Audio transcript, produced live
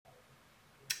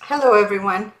Hello,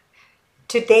 everyone.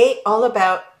 Today, all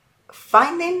about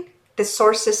finding the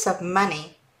sources of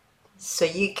money so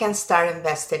you can start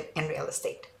investing in real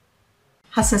estate.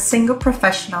 As a single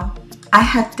professional, I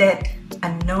had debt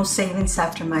and no savings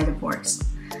after my divorce.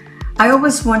 I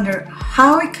always wonder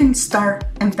how I can start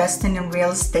investing in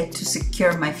real estate to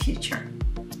secure my future.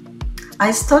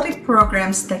 I studied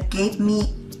programs that gave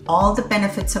me all the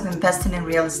benefits of investing in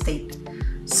real estate.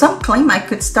 Some claim I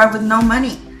could start with no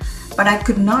money, but I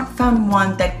could not find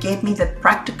one that gave me the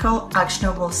practical,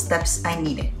 actionable steps I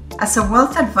needed. As a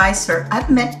wealth advisor, I've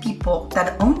met people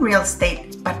that own real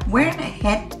estate but weren't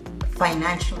ahead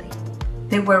financially.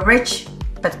 They were rich,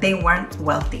 but they weren't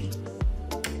wealthy.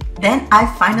 Then I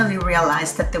finally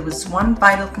realized that there was one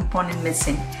vital component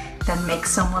missing that makes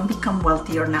someone become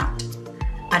wealthy or not.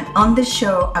 And on this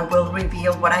show, I will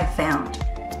reveal what I found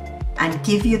and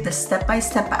give you the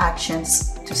step-by-step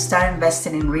actions to start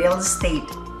investing in real estate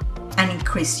and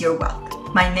increase your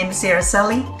wealth. My name is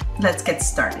Araceli. Let's get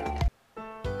started.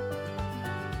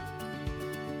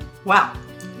 Wow.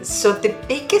 So the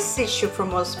biggest issue for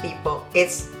most people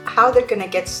is how they're going to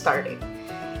get started.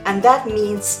 And that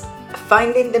means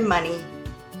finding the money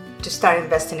to start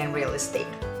investing in real estate,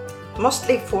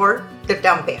 mostly for the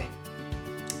down payment.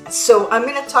 So I'm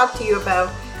going to talk to you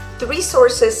about 3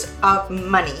 sources of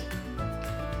money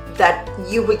that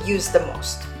you would use the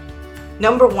most.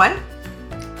 Number 1,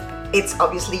 it's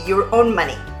obviously your own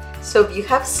money. So if you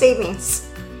have savings,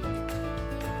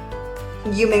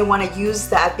 you may want to use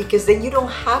that because then you don't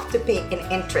have to pay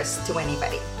an interest to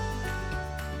anybody.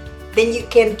 Then you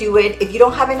can do it. If you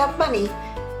don't have enough money,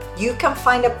 you can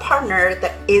find a partner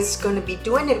that is going to be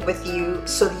doing it with you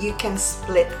so that you can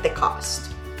split the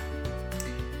cost.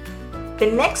 The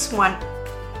next one,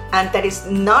 and that is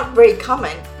not very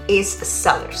common, is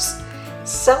sellers.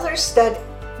 Sellers that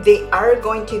they are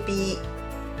going to be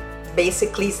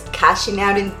basically cashing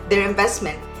out in their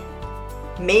investment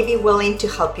may be willing to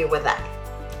help you with that.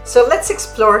 So let's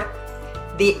explore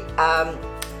the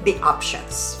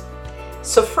options.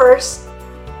 So first,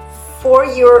 for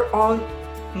your own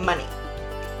money,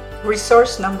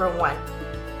 resource number 1,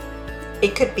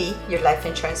 it could be your life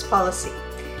insurance policy.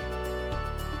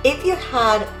 If you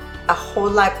had a whole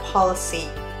life policy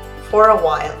for a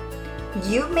while,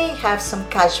 you may have some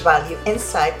cash value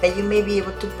inside that you may be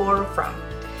able to borrow from.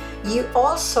 You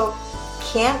also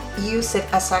can't use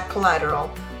it as a collateral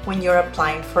when you're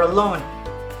applying for a loan.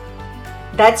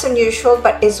 That's unusual,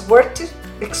 but it's worth to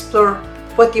explore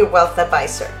with your wealth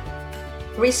advisor.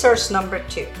 Resource number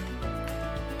 2,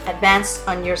 advance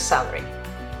on your salary.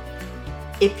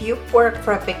 If you work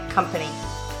for a big company,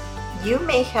 you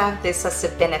may have this as a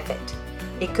benefit.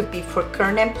 It could be for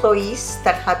current employees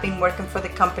that have been working for the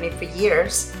company for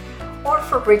years or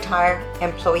for retired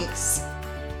employees.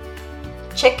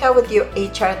 Check out with your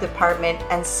HR department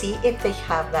and see if they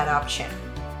have that option.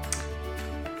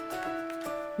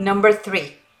 Number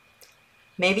 3,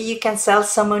 maybe you can sell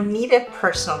some unneeded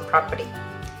personal property.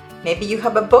 Maybe you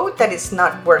have a boat that is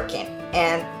not working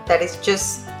and that is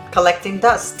just collecting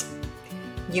dust.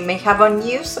 You may have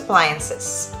unused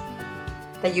appliances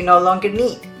that you no longer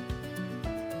need.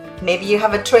 Maybe you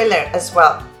have a trailer as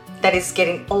well that is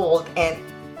getting old and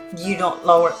you don't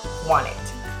longer want it.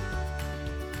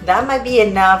 That might be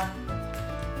enough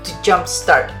to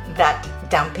jumpstart that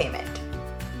down payment.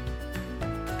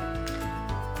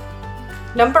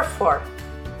 Number 4,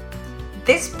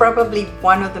 this is probably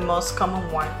one of the most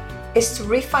common one, is to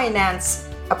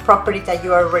refinance a property that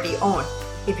you already own.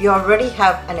 If you already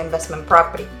have an investment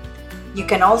property, you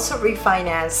can also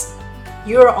refinance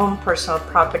your own personal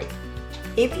property.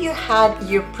 If you had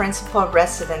your principal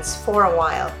residence for a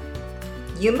while,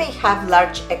 you may have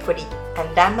large equity,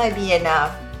 and that might be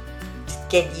enough to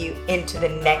get you into the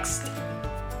next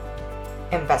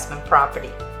investment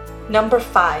property. Number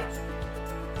 5,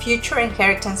 future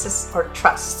inheritances or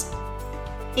trusts.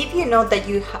 If you know that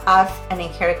you have an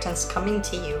inheritance coming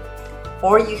to you,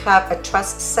 or you have a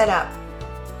trust set up,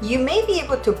 you may be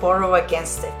able to borrow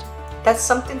against it. That's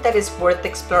something that is worth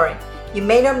exploring. You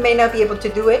may not be able to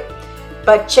do it,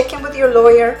 but check in with your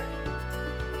lawyer.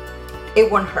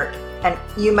 It won't hurt, and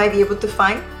you might be able to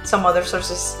find some other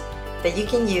sources that you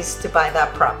can use to buy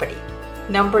that property.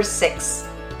 Number 6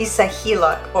 is a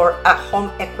HELOC, or a home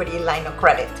equity line of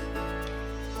credit.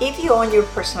 If you own your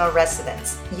personal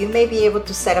residence, you may be able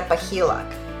to set up a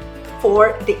HELOC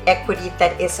for the equity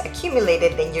that is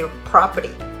accumulated in your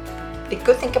property. The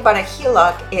good thing about a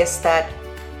HELOC is that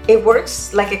it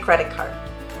works like a credit card.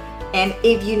 And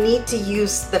if you need to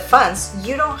use the funds,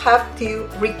 you don't have to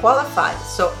requalify.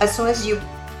 So as soon as you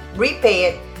repay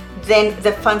it, then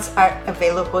the funds are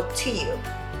available to you.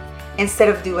 instead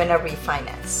of doing a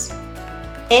refinance.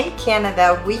 In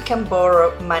Canada, we can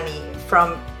borrow money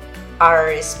from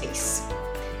RRSPs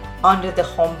under the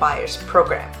Home Buyers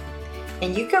Program,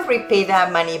 and you can repay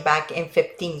that money back in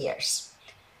 15 years.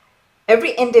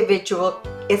 Every individual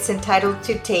is entitled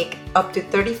to take up to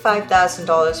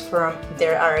 $35,000 from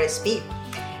their RRSP.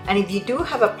 And if you do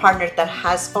have a partner that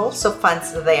has also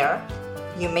funds there,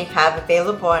 you may have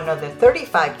available another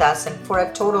 $35,000 for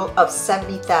a total of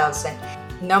 $70,000.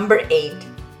 Number 8,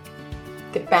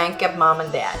 the bank of mom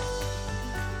and dad.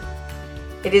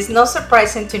 It is not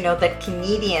surprising to know that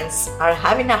Canadians are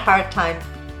having a hard time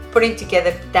putting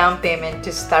together down payment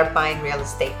to start buying real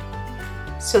estate.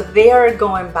 So they are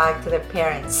going back to their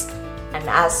parents and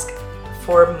ask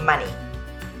for money.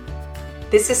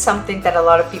 This is something that a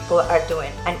lot of people are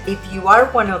doing. And if you are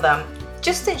one of them,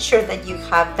 just ensure that you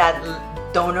have that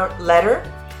donor letter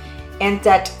and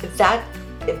that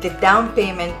the down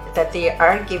payment that they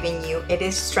are giving you, it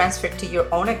is transferred to your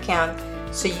own account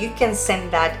so you can send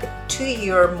that to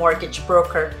your mortgage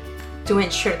broker to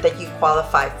ensure that you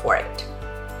qualify for it.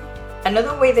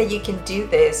 Another way that you can do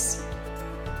this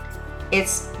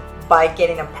is by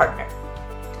getting a partner.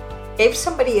 If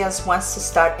somebody else wants to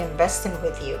start investing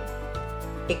with you,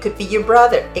 it could be your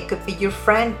brother, it could be your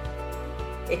friend,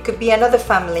 it could be another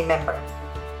family member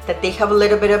that they have a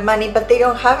little bit of money but they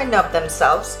don't have enough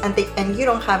themselves and you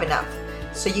don't have enough.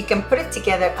 So you can put it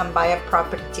together and buy a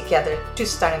property together to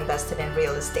start investing in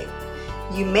real estate.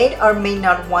 You may or may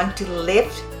not want to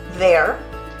live there,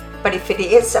 but if it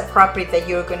is a property that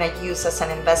you're going to use as an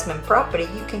investment property,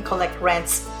 you can collect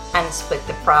rents and split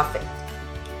the profit.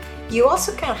 You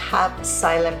also can have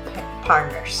silent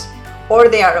partners, or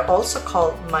they are also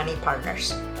called money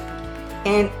partners.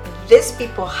 And these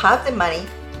people have the money,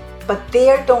 but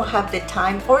they don't have the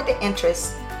time or the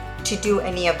interest to do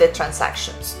any of the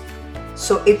transactions.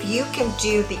 So if you can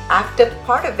do the active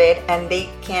part of it and they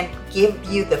can give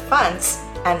you the funds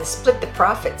and split the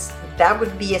profits, that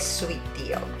would be a sweet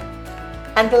deal.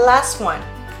 And the last one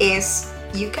is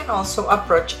you can also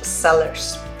approach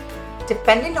sellers.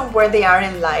 Depending on where they are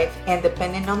in life and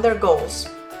depending on their goals,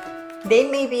 they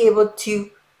may be able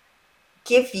to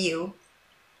give you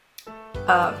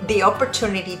the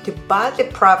opportunity to buy the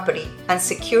property and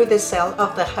secure the sale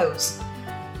of the house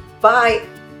by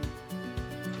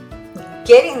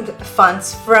getting the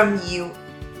funds from you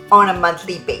on a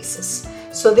monthly basis.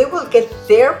 So they will get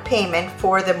their payment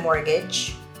for the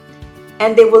mortgage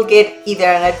and they will get either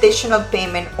an additional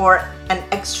payment or an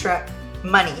extra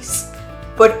monies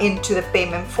put into the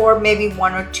payment for maybe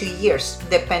 1 or 2 years,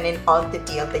 depending on the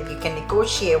deal that you can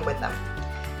negotiate with them.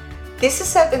 This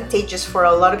is advantageous for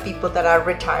a lot of people that are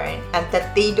retiring and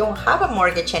that they don't have a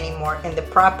mortgage anymore in the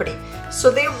property.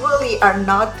 So they really are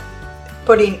not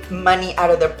putting money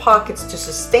out of their pockets to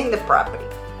sustain the property.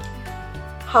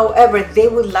 However, they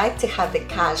would like to have the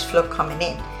cash flow coming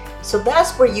in. So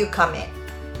that's where you come in.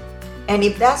 And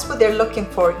if that's what they're looking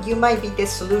for, you might be the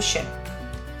solution.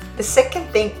 The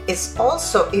second thing is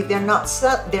also if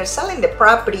they're selling the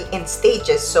property in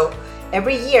stages. So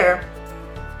every year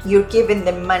you're giving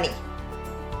them money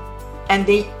and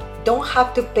they don't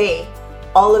have to pay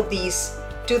all of these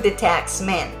to the tax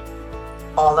man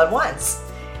all at once.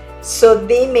 So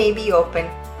they may be open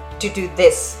to do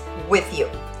this with you.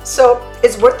 So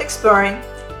it's worth exploring.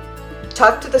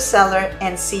 Talk to the seller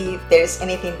and see if there's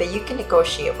anything that you can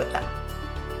negotiate with them.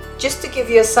 Just to give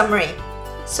you a summary,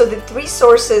 so the 3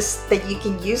 sources that you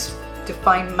can use to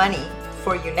find money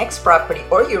for your next property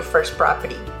or your first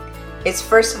property is,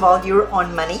 first of all, your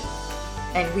own money,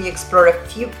 and we explore a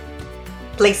few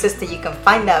places that you can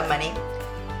find that money.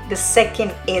 The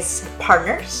second is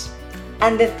partners,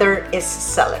 and the third is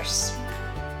sellers.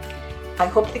 I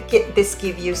hope that this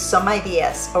gives you some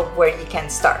ideas of where you can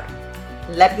start.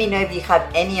 Let me know if you have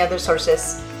any other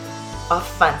sources of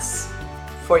funds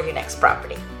for your next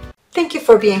property. Thank you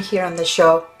for being here on the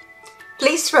show.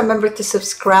 Please remember to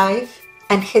subscribe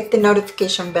and hit the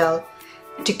notification bell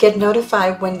to get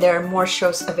notified when there are more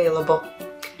shows available.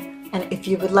 And if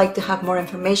you would like to have more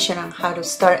information on how to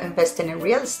start investing in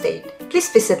real estate, please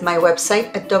visit my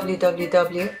website at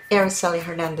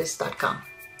www.aracelihernandez.com.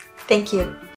 Thank you.